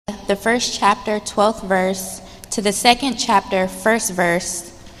the first chapter, 12th verse, to the second chapter, 1st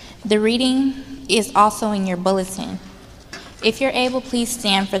verse. The reading is also in your bulletin. If you're able, please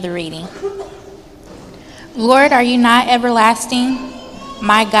stand for the reading. Lord, are you not everlasting?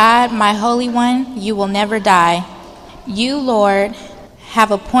 My God, my Holy One, you will never die. You, Lord,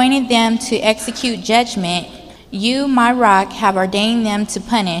 have appointed them to execute judgment. You, my rock, have ordained them to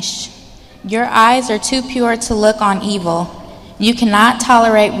punish. Your eyes are too pure to look on evil. You cannot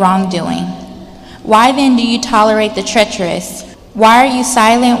tolerate wrongdoing. Why then do you tolerate the treacherous? Why are you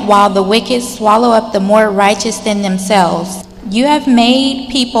silent while the wicked swallow up the more righteous than themselves? You have made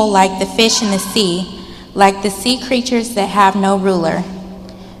people like the fish in the sea, like the sea creatures that have no ruler.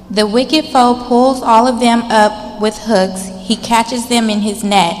 The wicked foe pulls all of them up with hooks. He catches them in his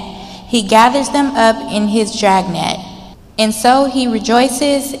net. He gathers them up in his dragnet. And so he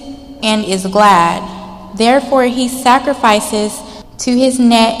rejoices and is glad. Therefore he sacrifices to his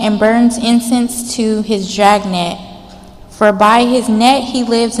net and burns incense to his dragnet. For by his net he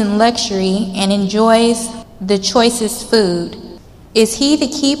lives in luxury and enjoys the choicest food. Is he to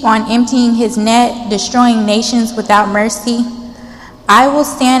keep on emptying his net, destroying nations without mercy? I will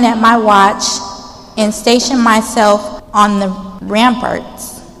stand at my watch and station myself on the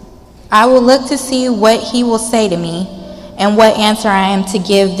ramparts. I will look to see what he will say to me and what answer I am to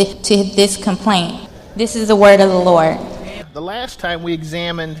give to this complaint. This is the word of the Lord. The last time we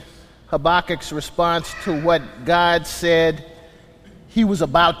examined Habakkuk's response to what God said he was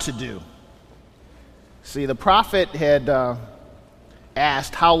about to do. See, the prophet had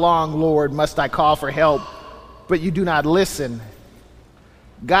asked, "How long, Lord, must I call for help, but you do not listen?"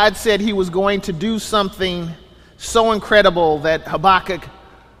 God said he was going to do something so incredible that Habakkuk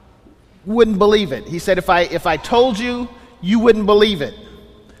wouldn't believe it. He said, if I told you, you wouldn't believe it.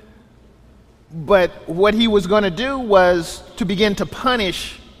 But what he was going to do was to begin to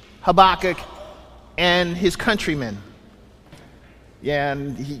punish Habakkuk and his countrymen. Yeah,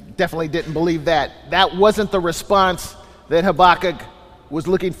 and he definitely didn't believe that. That wasn't the response that Habakkuk was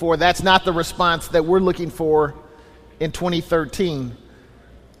looking for. That's not the response that we're looking for in 2013.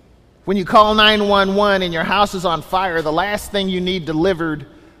 When you call 911 and your house is on fire, the last thing you need delivered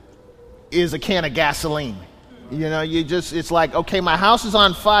is a can of gasoline. You know, it's like, okay, my house is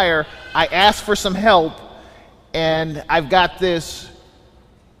on fire. I asked for some help, and I've got this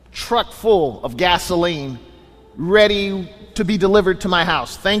truck full of gasoline ready to be delivered to my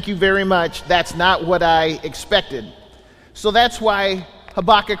house. Thank you very much. That's not what I expected. So that's why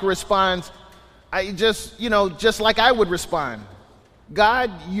Habakkuk responds, just like I would respond.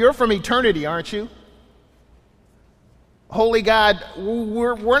 God, you're from eternity, aren't you? Holy God,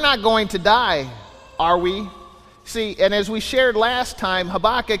 we're not going to die, are we? See, and as we shared last time,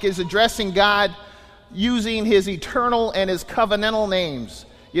 Habakkuk is addressing God using his eternal and his covenantal names.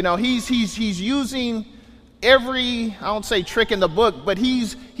 You know, he's using every, I won't say trick in the book, but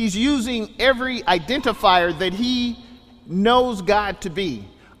he's using every identifier that he knows God to be.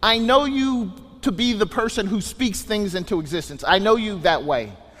 I know you to be the person who speaks things into existence. I know you that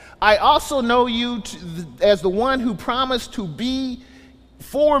way. I also know you as the one who promised to be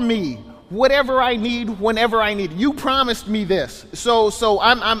for me whatever I need, whenever I need. You promised me this. So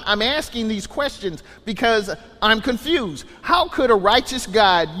I'm asking these questions because I'm confused. How could a righteous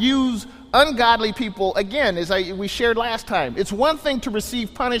God use ungodly people? Again, as we shared last time, it's one thing to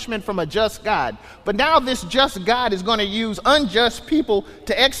receive punishment from a just God, but now this just God is going to use unjust people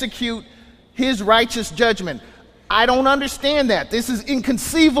to execute his righteous judgment. I don't understand that. This is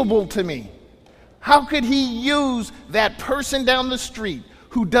inconceivable to me. How could he use that person down the street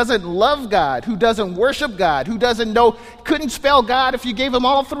who doesn't love God, who doesn't worship God, who doesn't know, couldn't spell God if you gave him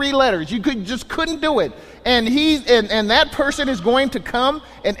all 3 letters. You just couldn't do it. And that person is going to come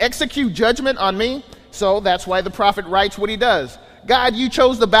and execute judgment on me. So that's why the prophet writes what he does. God, you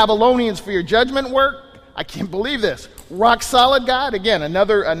chose the Babylonians for your judgment work. I can't believe this. Rock solid God. Again,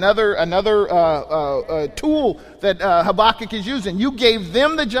 another tool that Habakkuk is using. You gave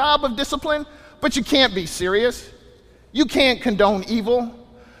them the job of discipline, but you can't be serious. You can't condone evil.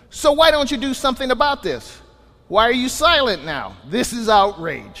 So why don't you do something about this? Why are you silent now? This is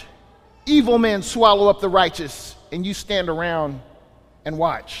outrage. Evil men swallow up the righteous, and you stand around and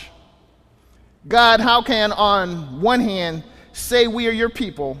watch. God, how can on one hand say we are your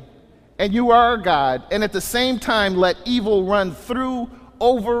people and you are our God, and at the same time let evil run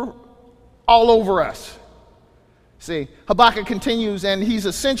all over us? See, Habakkuk continues, and he's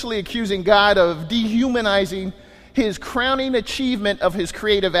essentially accusing God of dehumanizing his crowning achievement of his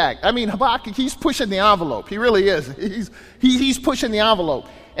creative act. I mean, Habakkuk, he's pushing the envelope. He really is. He's pushing the envelope.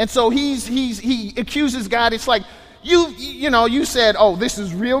 And so he accuses God. It's like, you said, oh, this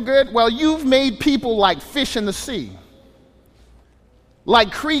is real good. Well, you've made people like fish in the sea.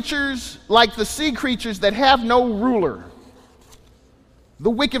 Like creatures, like the sea creatures that have no ruler. The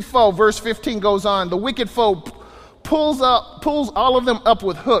wicked foe, verse 15 goes on, the wicked foe pulls all of them up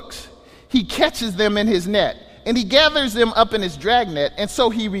with hooks. He catches them in his net, and he gathers them up in his dragnet, and so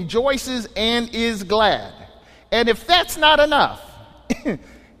he rejoices and is glad. And if that's not enough,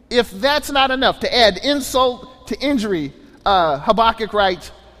 to add insult to injury, Habakkuk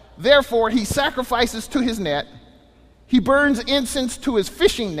writes, therefore he sacrifices to his net, he burns incense to his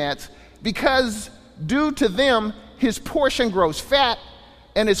fishing nets, because due to them his portion grows fat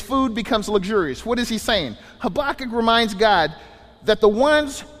and his food becomes luxurious. What is he saying? Habakkuk reminds God that the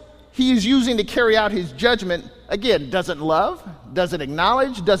ones he is using to carry out his judgment, again, doesn't love, doesn't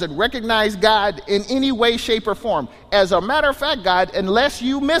acknowledge, doesn't recognize God in any way, shape, or form. As a matter of fact, God, unless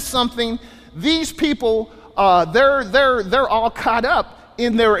you miss something, these people, they're all caught up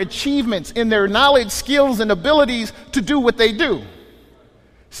in their achievements, in their knowledge, skills, and abilities to do what they do.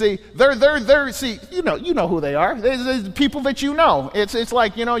 See, see, you know who they are. They're people that you know. It's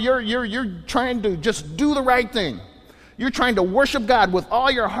like, you're trying to just do the right thing. You're trying to worship God with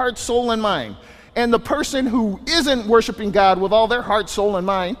all your heart, soul, and mind. And the person who isn't worshiping God with all their heart, soul, and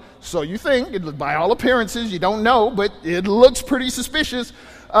mind, so you think, by all appearances, you don't know, but it looks pretty suspicious,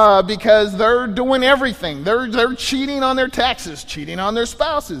 because they're doing everything. They're cheating on their taxes, cheating on their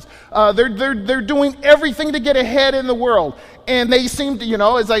spouses. They're doing everything to get ahead in the world. And they seem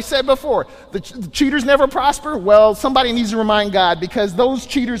to, as I said before, the cheaters never prosper. Well, somebody needs to remind God, because those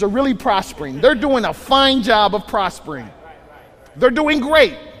cheaters are really prospering. They're doing a fine job of prospering. They're doing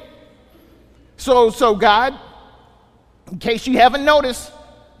great. So God, in case you haven't noticed,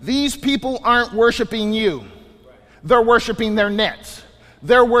 these people aren't worshiping you. They're worshiping their nets.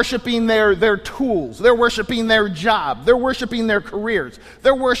 They're worshiping their tools. They're worshiping their job. They're worshiping their careers.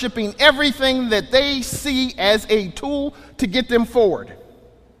 They're worshiping everything that they see as a tool to get them forward.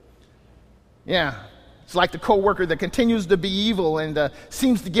 Yeah, it's like the coworker that continues to be evil and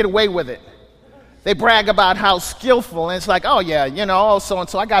seems to get away with it. They brag about how skillful, and it's like, oh yeah,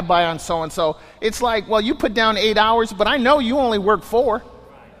 so-and-so, I got by on so-and-so. It's like, well, you put down 8 hours, but I know you only work 4,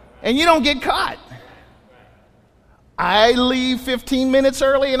 and you don't get caught. I leave 15 minutes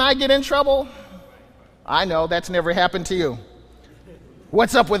early and I get in trouble. I know that's never happened to you.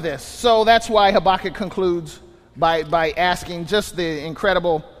 What's up with this? So that's why Habakkuk concludes by asking just the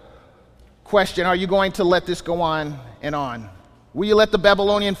incredible question, are you going to let this go on and on? Will you let the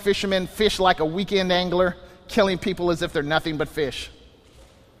Babylonian fishermen fish like a weekend angler, killing people as if they're nothing but fish?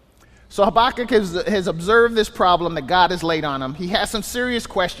 So Habakkuk has observed this problem that God has laid on him. He has some serious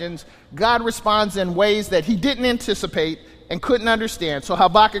questions. God responds in ways that he didn't anticipate and couldn't understand. So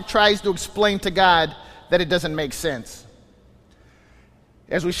Habakkuk tries to explain to God that it doesn't make sense.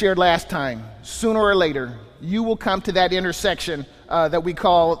 As we shared last time, sooner or later, you will come to that intersection that we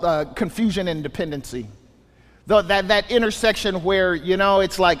call confusion and dependency. That intersection where,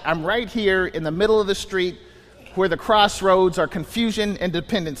 it's like I'm right here in the middle of the street where the crossroads are confusion and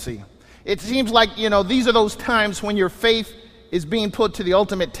dependency. It seems like, these are those times when your faith is being put to the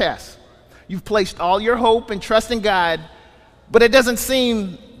ultimate test. You've placed all your hope and trust in God, but it doesn't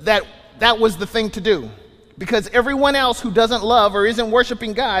seem that that was the thing to do, because everyone else who doesn't love or isn't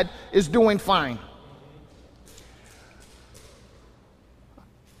worshiping God is doing fine.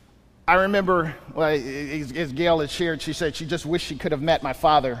 I remember, as Gail had shared, she said she just wished she could have met my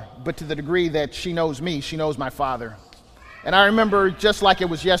father, but to the degree that she knows me, she knows my father. And I remember, just like it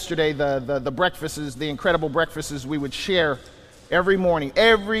was yesterday, the breakfasts, the incredible breakfasts we would share every morning.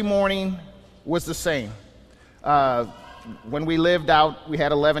 Every morning was the same. When we lived out, we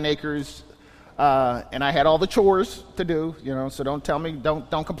had 11 acres, and I had all the chores to do, so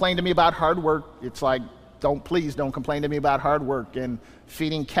don't complain to me about hard work. It's like, please don't complain to me about hard work and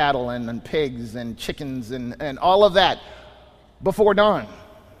feeding cattle and pigs and chickens and all of that before dawn.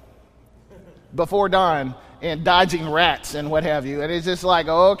 Before dawn. And dodging rats and what have you. And it's just like,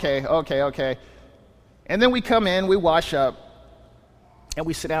 oh, okay. And then we come in, we wash up, and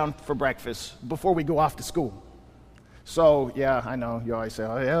we sit down for breakfast before we go off to school. So, yeah, I know, you always say,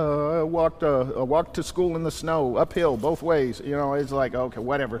 oh, yeah, I walked to school in the snow, uphill, both ways. It's like, okay,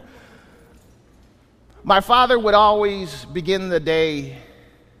 whatever. My father would always begin the day,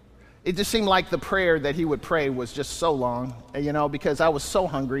 it just seemed like the prayer that he would pray was just so long, because I was so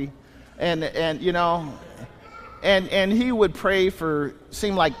hungry. And he would pray for,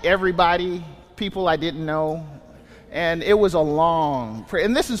 seemed like everybody, people I didn't know. And it was a long prayer.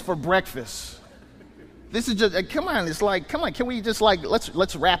 And this is for breakfast. This is just, come on, it's like, come on, can we just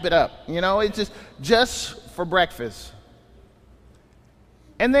let's wrap it up? It's just for breakfast.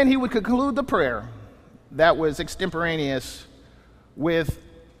 And then he would conclude the prayer that was extemporaneous with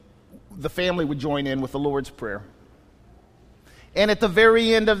the family would join in with the Lord's Prayer. And at the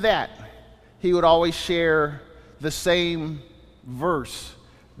very end of that, he would always share the same verse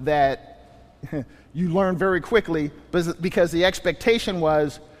that you learn very quickly because the expectation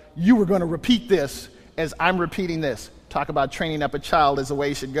was you were going to repeat this as I'm repeating this. Talk about training up a child as the way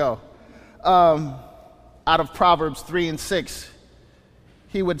he should go. Out of Proverbs 3 and 6,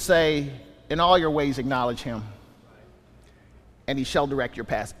 he would say, in all your ways acknowledge him, and he shall direct your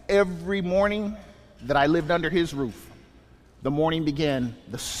paths. Every morning that I lived under his roof, the morning began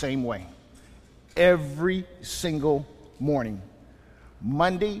the same way. Every single morning.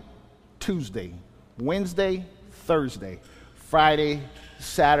 Monday, Tuesday, Wednesday, Thursday, Friday,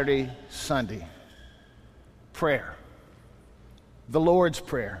 Saturday, Sunday. Prayer. The Lord's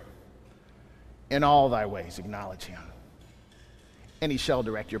Prayer. In all thy ways acknowledge him, and he shall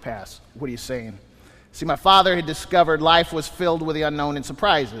direct your paths. What are you saying? See, my father had discovered life was filled with the unknown and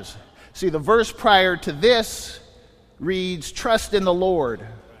surprises. See, the verse prior to this reads, trust in the Lord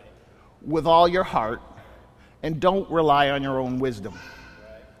with all your heart and don't rely on your own wisdom.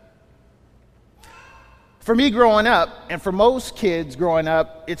 For me growing up, and for most kids growing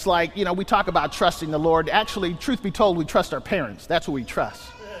up, it's like, we talk about trusting the Lord. Actually, truth be told, we trust our parents. That's who we trust.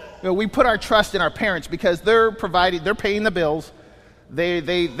 We put our trust in our parents because they're paying the bills.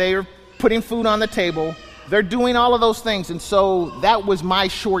 They're putting food on the table. They're doing all of those things. And so that was my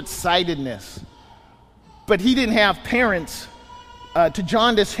short-sightedness. But he didn't have parents to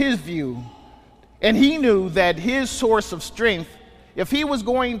jaundice his view. And he knew that his source of strength, if he was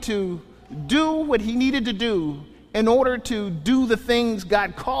going to do what he needed to do in order to do the things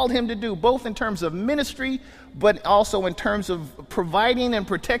God called him to do, both in terms of ministry, but also in terms of providing and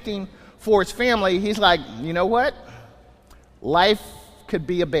protecting for his family, he's like, you know what? Life could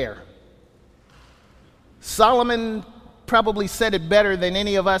be a bear. Solomon probably said it better than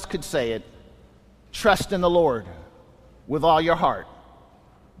any of us could say it. Trust in the Lord with all your heart.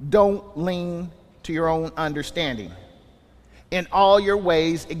 Don't lean to your own understanding. In all your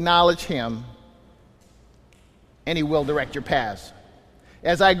ways, acknowledge him, and he will direct your paths.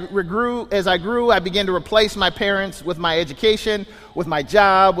 As I grew, I began to replace my parents with my education, with my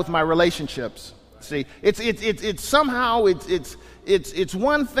job, with my relationships. See, it's somehow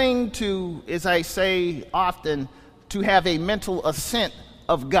one thing to, as I say often, to have a mental assent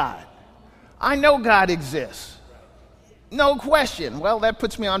of God. I know God exists. No question. Well, that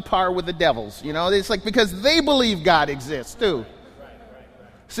puts me on par with the devils. It's like because they believe God exists too.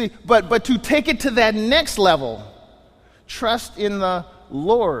 See, but to take it to that next level, trust in the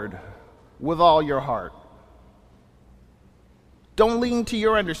Lord with all your heart. Don't lean to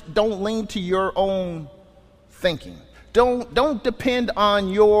your own thinking. Don't depend on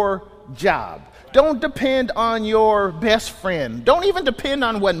your job. Don't depend on your best friend. Don't even depend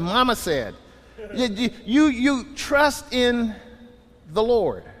on what mama said. You trust in the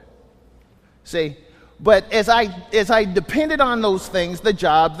Lord. See, but as I depended on those things, the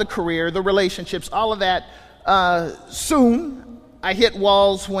job, the career, the relationships, all of that, soon I hit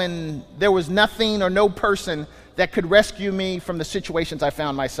walls when there was nothing or no person that could rescue me from the situations I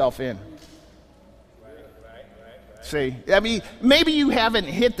found myself in. See, maybe you haven't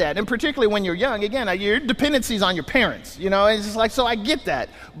hit that, and particularly when you're young. Again, your dependency's on your parents. It's just like, so I get that.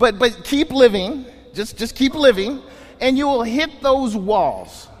 But keep living, just keep living, and you will hit those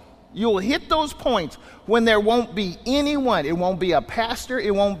walls. You will hit those points when there won't be anyone. It won't be a pastor.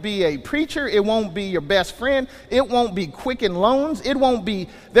 It won't be a preacher. It won't be your best friend. It won't be Quicken Loans.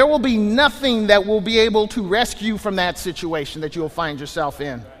 There will be nothing that will be able to rescue from that situation that you'll find yourself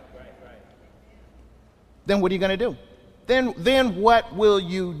in. Then what are you going to do? Then what will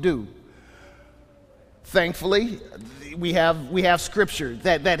you do? Thankfully, we have scripture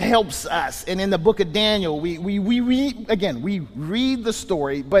that helps us. And in the book of Daniel, we read the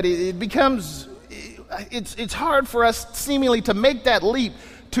story, but it becomes, it's hard for us seemingly to make that leap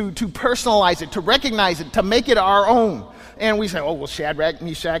to personalize it, to recognize it, to make it our own. And we say, oh, well, Shadrach,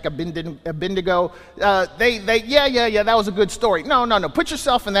 Meshach, Abednego, that was a good story. No. Put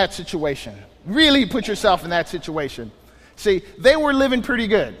yourself in that situation. Really put yourself in that situation. See, they were living pretty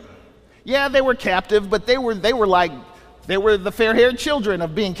good. Yeah, they were captive, but they were the fair-haired children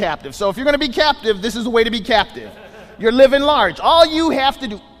of being captive. So if you're going to be captive, this is the way to be captive. You're living large. All you have to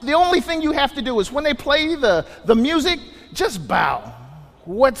do, the only thing you have to do is when they play the music, just bow.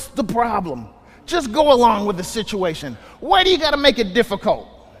 What's the problem? Just go along with the situation. Why do you got to make it difficult?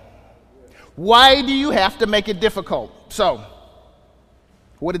 Why do you have to make it difficult? So,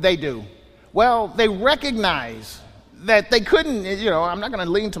 what did they do? Well, they recognize that they couldn't, I'm not going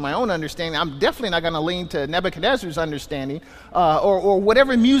to lean to my own understanding. I'm definitely not going to lean to Nebuchadnezzar's understanding or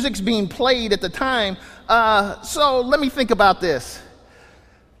whatever music's being played at the time. So let me think about this.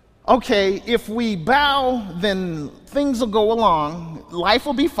 Okay, if we bow, then things will go along, life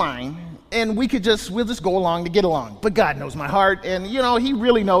will be fine, and we'll just go along to get along. But God knows my heart, and He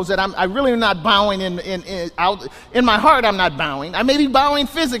really knows that I really am not bowing in my heart. I'm not bowing. I may be bowing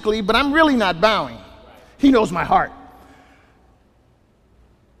physically, but I'm really not bowing. He knows my heart.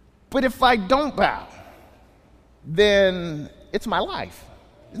 But if I don't bow, then it's my life.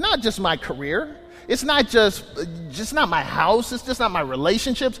 It's not just my career. It's not just not my house. It's just not my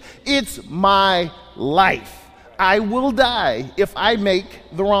relationships. It's my life. I will die if I make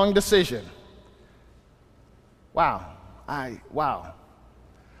the wrong decision. Wow. I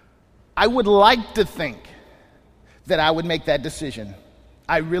would like to think that I would make that decision.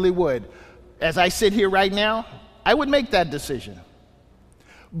 I really would. As I sit here right now, I would make that decision.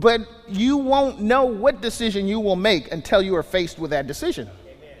 But you won't know what decision you will make until you are faced with that decision.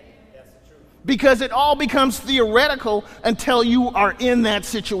 Because it all becomes theoretical until you are in that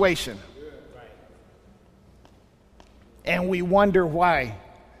situation. And we wonder why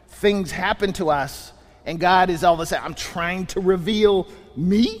things happen to us, and God is all of a sudden, I'm trying to reveal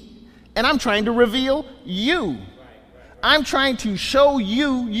me, and I'm trying to reveal you. I'm trying to show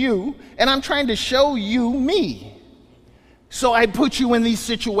you, and I'm trying to show you me. So I put you in these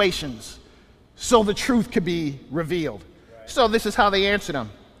situations so the truth could be revealed. So this is how they answered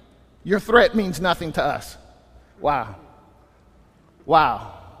him. Your threat means nothing to us. Wow.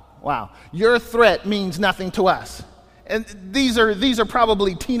 Your threat means nothing to us. And these are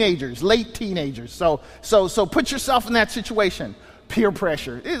probably teenagers, late teenagers. So put yourself in that situation. Peer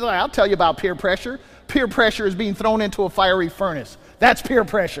pressure. I'll tell you about peer pressure. Peer pressure is being thrown into a fiery furnace. That's peer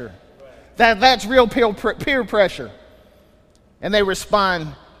pressure. That's real peer pressure. And they respond,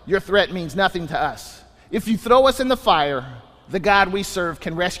 your threat means nothing to us. If you throw us in the fire, the God we serve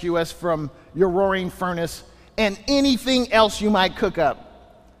can rescue us from your roaring furnace and anything else you might cook up.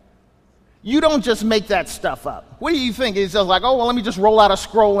 You don't just make that stuff up. What do you think? It's just like, let me just roll out a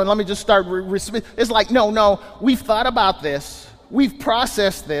scroll and let me just start. It's like, no, we've thought about this. We've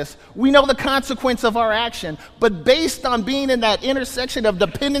processed this. We know the consequence of our action. But based on being in that intersection of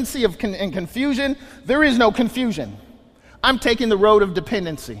dependency and confusion, there is no confusion. I'm taking the road of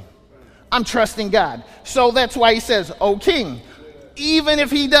dependency. I'm trusting God. So that's why he says, O king, even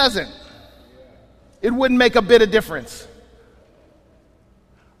if he doesn't, it wouldn't make a bit of difference.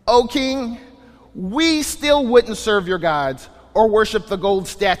 O king, we still wouldn't serve your gods or worship the gold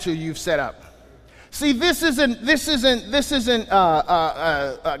statue you've set up. See, this isn't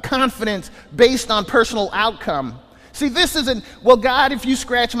confidence based on personal outcome. See, this isn't, well, God, if you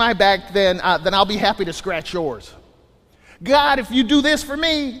scratch my back, then I'll be happy to scratch yours. God, if you do this for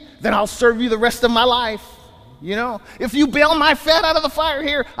me, then I'll serve you the rest of my life. If you bail my fat out of the fire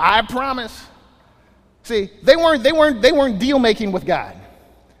here, I promise. See, they weren't deal making with God.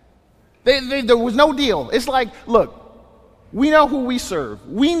 There was no deal. It's like, look, we know who we serve.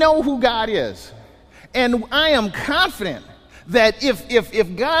 We know who God is. And I am confident that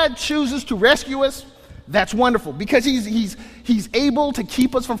if God chooses to rescue us, that's wonderful, because he's able to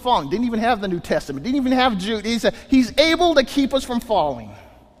keep us from falling. Didn't even have the New Testament. Didn't even have Jude. He's able to keep us from falling.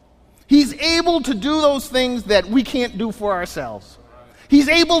 He's able to do those things that we can't do for ourselves. He's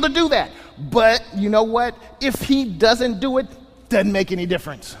able to do that. But you know what? If he doesn't do it, doesn't make any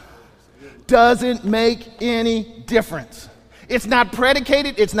difference. Doesn't make any difference. It's not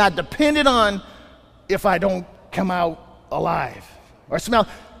predicated. It's not dependent on if I don't come out alive or smell.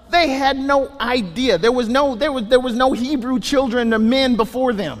 They had no idea. There was no Hebrew children or men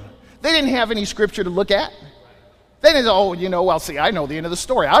before them. They didn't have any scripture to look at. They didn't, see, I know the end of the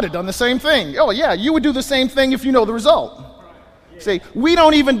story. I'd have done the same thing. Oh, yeah, you would do the same thing if you know the result. See, we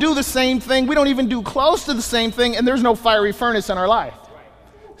don't even do the same thing. We don't even do close to the same thing, and there's no fiery furnace in our life.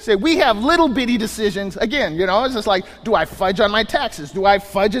 See, we have little bitty decisions. Again, it's just like, do I fudge on my taxes? Do I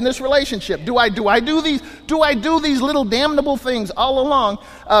fudge in this relationship? Do I do these little damnable things all along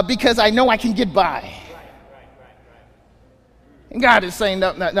because I know I can get by? And God is saying,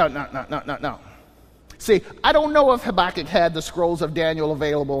 no. See, I don't know if Habakkuk had the scrolls of Daniel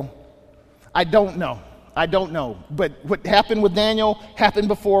available. I don't know. But what happened with Daniel happened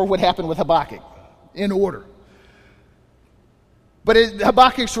before what happened with Habakkuk, in order. But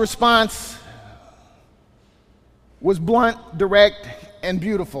Habakkuk's response was blunt, direct, and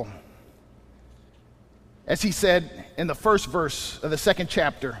beautiful. As he said in the first verse of the second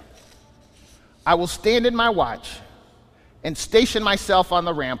chapter, I will stand in my watch and station myself on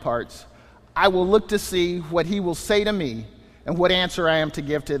the ramparts. I will look to see what he will say to me and what answer I am to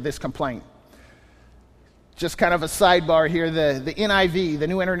give to this complaint. Just kind of a sidebar here, the NIV, the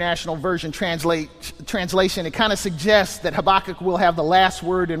New International Version translation, it kind of suggests that Habakkuk will have the last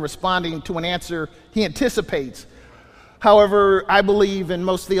word in responding to an answer he anticipates. However, I believe, and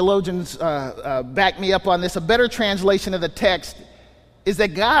most theologians back me up on this, a better translation of the text is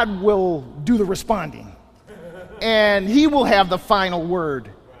that God will do the responding, and he will have the final word.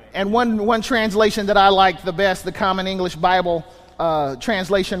 And one translation that I like the best, the Common English Bible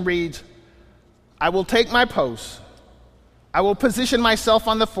translation reads, I will take my post. I will position myself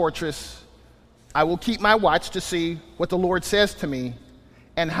on the fortress. I will keep my watch to see what the Lord says to me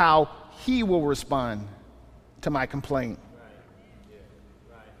and how he will respond to my complaint.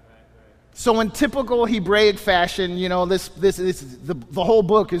 So in typical Hebraic fashion, you know, the whole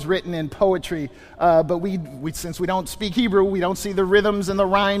book is written in poetry, but we since we don't speak Hebrew, we don't see the rhythms and the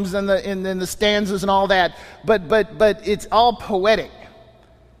rhymes and the stanzas and all that, but it's all poetic.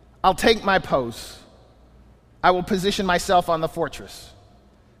 I'll take my post. I will position myself on the fortress.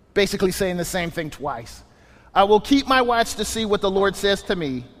 Basically saying the same thing twice. I will keep my watch to see what the Lord says to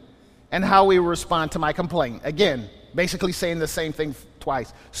me and how we will respond to my complaint. Again, basically saying the same thing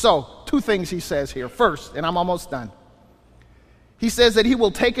twice. So, two things he says here. First, and I'm almost done. He says that he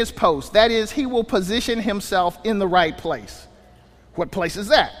will take his post. That is, he will position himself in the right place. What place is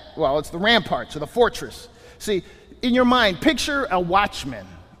that? Well, it's the ramparts or the fortress. See, in your mind, picture a watchman,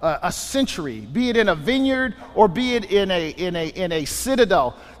 a sentry, be it in a vineyard or be it in a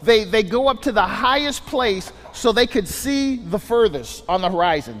citadel. They go up to the highest place so they could see the furthest on the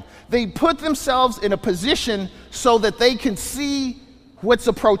horizon. They put themselves in a position so that they can see what's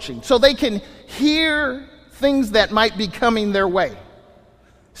approaching, so they can hear things that might be coming their way.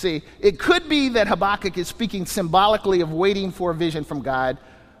 See, it could be that Habakkuk is speaking symbolically of waiting for a vision from God,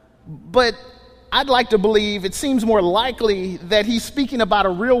 but I'd like to believe it seems more likely that he's speaking about a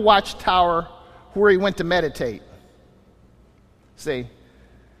real watchtower where he went to meditate. See,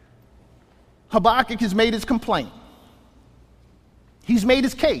 Habakkuk has made his complaint. He's made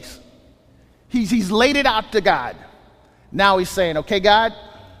his case. He's laid it out to God. Now he's saying, okay, God,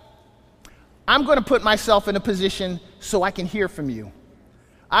 I'm going to put myself in a position so I can hear from you.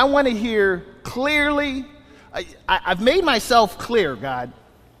 I want to hear clearly. I've made myself clear, God.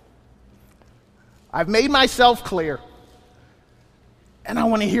 I've made myself clear, and I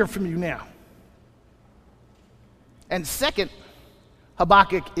want to hear from you now. And second,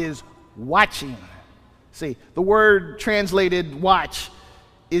 Habakkuk is watching. See, the word translated watch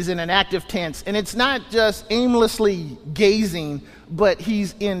is in an active tense, and it's not just aimlessly gazing, but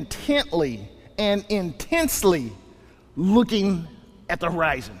he's intently and intensely looking at the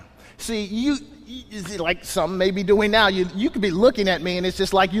horizon. See, you like some may be doing now, you could be looking at me and it's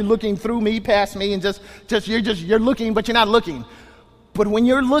just like you're looking through me, past me, and you're looking, but you're not looking. But when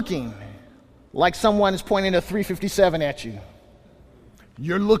you're looking, like someone is pointing a 357 at you,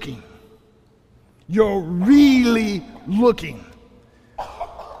 you're looking. You're really looking.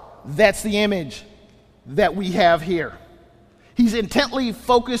 That's the image that we have here. He's intently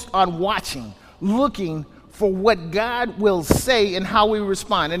focused on watching, looking for what God will say and how we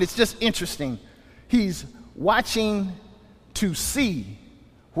respond. And it's just interesting. He's watching to see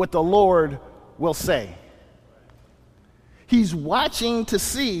what the Lord will say. He's watching to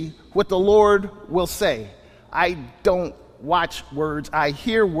see what the Lord will say. I don't watch words, I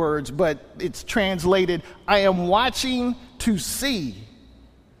hear words, but it's translated, I am watching to see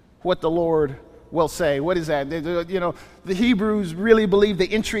what the Lord will say. What is that? You know, the Hebrews really believed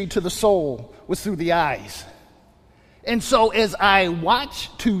the entry to the soul was through the eyes. And so as I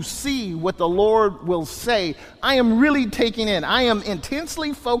watch to see what the Lord will say, I am really taking in, I am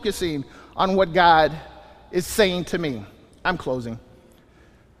intensely focusing on what God is saying to me. I'm closing.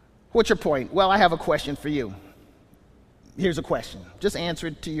 What's your point? Well, I have a question for you. Here's a question. Just answer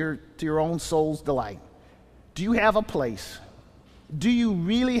it to your own soul's delight. Do you have a place? Do you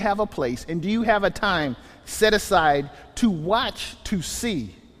really have a place? And do you have a time set aside to watch to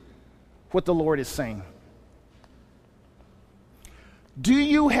see what the Lord is saying? Do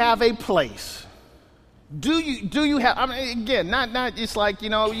you have a place? Do you have, I mean, again, not just like, you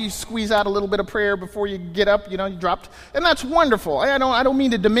know, you squeeze out a little bit of prayer before you get up, you know, you dropped, and that's wonderful. I don't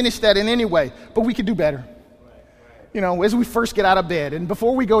mean to diminish that in any way, but we could do better. You know, as we first get out of bed and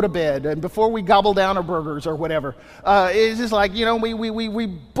before we go to bed and before we gobble down our burgers or whatever, it's just like, you know, we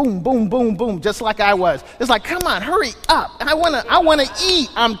boom, boom, boom, boom, just like I was. It's like, come on, hurry up. I want to eat.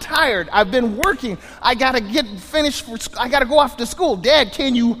 I'm tired. I've been working. I got to get finished. I got to go off to school. Dad,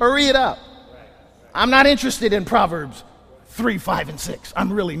 can you hurry it up? I'm not interested in Proverbs 3, 5, and 6.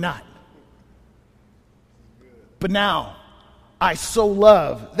 I'm really not. But now, I so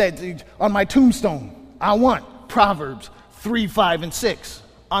love that on my tombstone, I want Proverbs 3, 5, and 6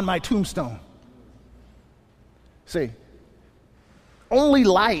 on my tombstone. See, only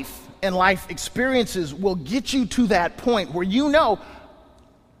life and life experiences will get you to that point where you know,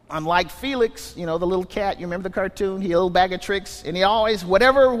 unlike Felix, the little cat, you remember the cartoon? He had a little bag of tricks, and he always,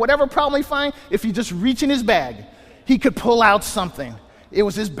 whatever problem he find, if he just reach in his bag, he could pull out something. It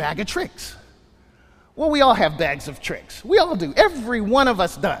was his bag of tricks. Well, we all have bags of tricks. We all do. Every one of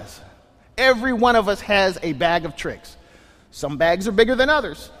us does. Every one of us has a bag of tricks. Some bags are bigger than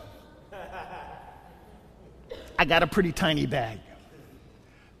others. I got a pretty tiny bag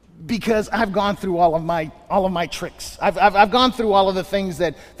because I've gone through all of my tricks. I've gone through all of the things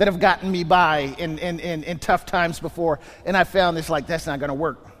that have gotten me by in tough times before, and I found it's like, that's not going to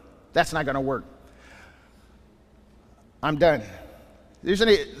work. That's not going to work. I'm done. There's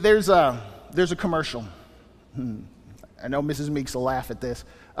a commercial. I know Mrs. Meeks will laugh at this.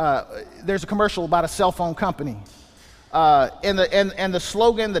 There's a commercial about a cell phone company, and the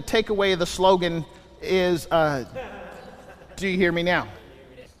slogan, the takeaway of the slogan is, "Do you hear me now?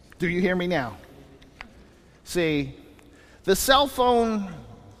 Do you hear me now?" See, the cell phone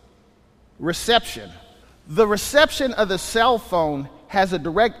reception, the reception of the cell phone has a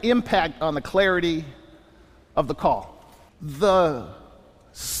direct impact on the clarity of the call. The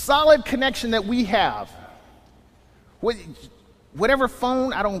solid connection that we have, whatever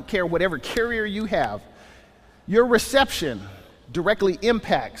phone, I don't care, whatever carrier you have, your reception directly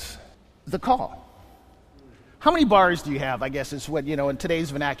impacts the call. How many bars do you have, I guess is what, in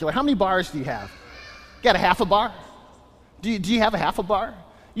today's vernacular. How many bars do you have? You got a half a bar? Do you have a half a bar?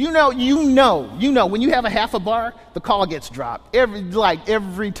 You know, when you have a half a bar, the call gets dropped.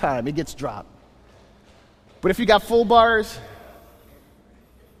 Every time it gets dropped. But if you got full bars,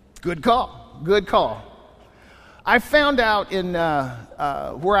 good call. I found out in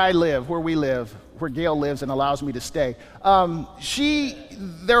where we live, where Gail lives and allows me to stay,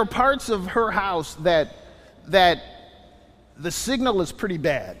 there are parts of her house that the signal is pretty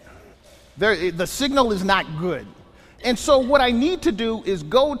bad. The signal is not good. And so what I need to do is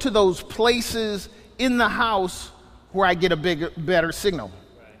go to those places in the house where I get a better signal.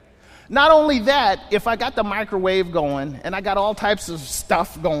 Not only that, if I got the microwave going and I got all types of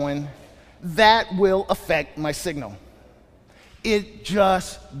stuff going, that will affect my signal. It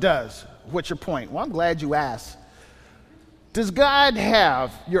just does. What's your point? Well, I'm glad you asked. Does God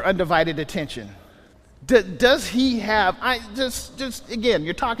have your undivided attention? Does he have, again,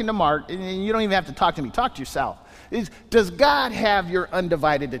 you're talking to Mark, and you don't even have to talk to me, talk to yourself. Does God have your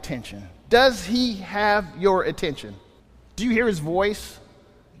undivided attention? Does he have your attention? Do you hear his voice?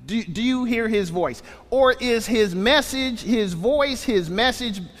 Do you hear his voice? Or is his message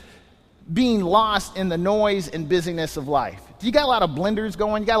being lost in the noise and busyness of life? Do you got a lot of blenders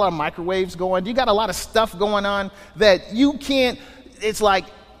going? You got a lot of microwaves going? Do you got a lot of stuff going on that you can't, it's like,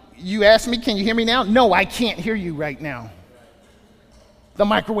 you asked me, can you hear me now? No, I can't hear you right now. The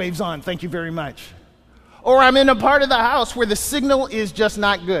microwave's on, thank you very much. Or I'm in a part of the house where the signal is just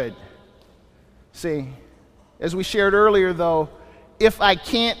not good. See, as we shared earlier though, if I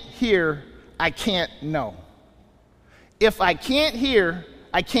can't hear, I can't know. If I can't hear,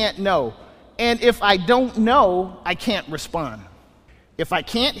 I can't know. And if I don't know, I can't respond. If I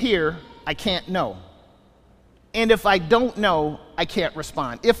can't hear, I can't know. And if I don't know, I can't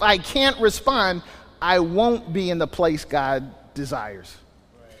respond. If I can't respond, I won't be in the place God desires.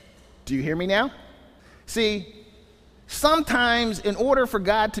 Do you hear me now? See, sometimes in order for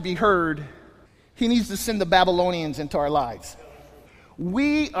God to be heard, he needs to send the Babylonians into our lives.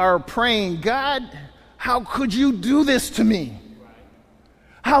 We are praying, God, how could you do this to me?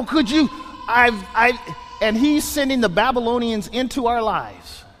 How could you? And he's sending the Babylonians into our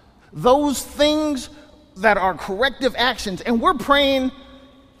lives. Those things that are corrective actions, and we're praying,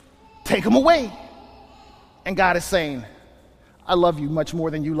 take them away. And God is saying, I love you much more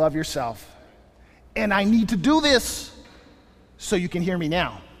than you love yourself. And I need to do this so you can hear me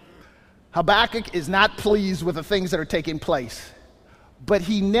now. Habakkuk is not pleased with the things that are taking place, but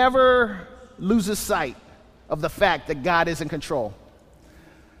he never loses sight of the fact that God is in control.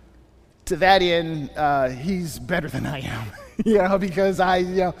 To that end, he's better than I am, because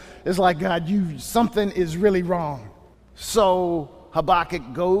it's like, God, something is really wrong. So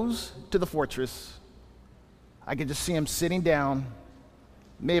Habakkuk goes to the fortress. I can just see him sitting down.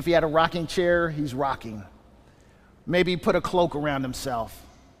 Maybe if he had a rocking chair, he's rocking. Maybe he put a cloak around himself,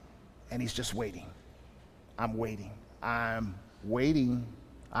 and he's just waiting. I'm waiting. I'm waiting.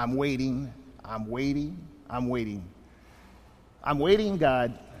 I'm waiting. I'm waiting. I'm waiting. I'm waiting,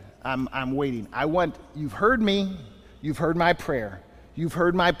 God, I'm waiting. You've heard me. You've heard my prayer. You've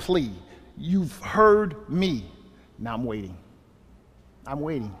heard my plea. You've heard me. Now I'm waiting. I'm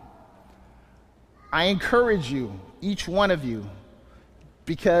waiting. I encourage you, each one of you,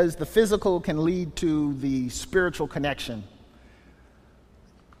 because the physical can lead to the spiritual connection.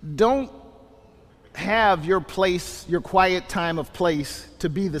 Don't have your place, your quiet time of place, to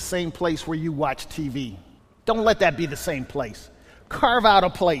be the same place where you watch TV. Don't let that be the same place. Carve out a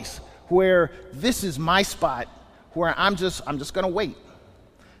place where this is my spot, where I'm just going to wait.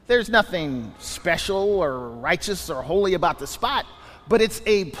 There's nothing special or righteous or holy about the spot, but it's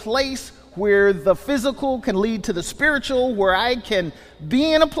a place where the physical can lead to the spiritual, where I can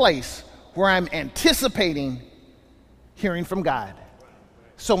be in a place where I'm anticipating hearing from God.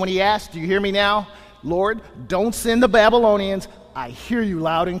 So when he asked, do you hear me now? Lord, don't send the Babylonians. I hear you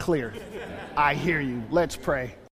loud and clear. I hear you. Let's pray.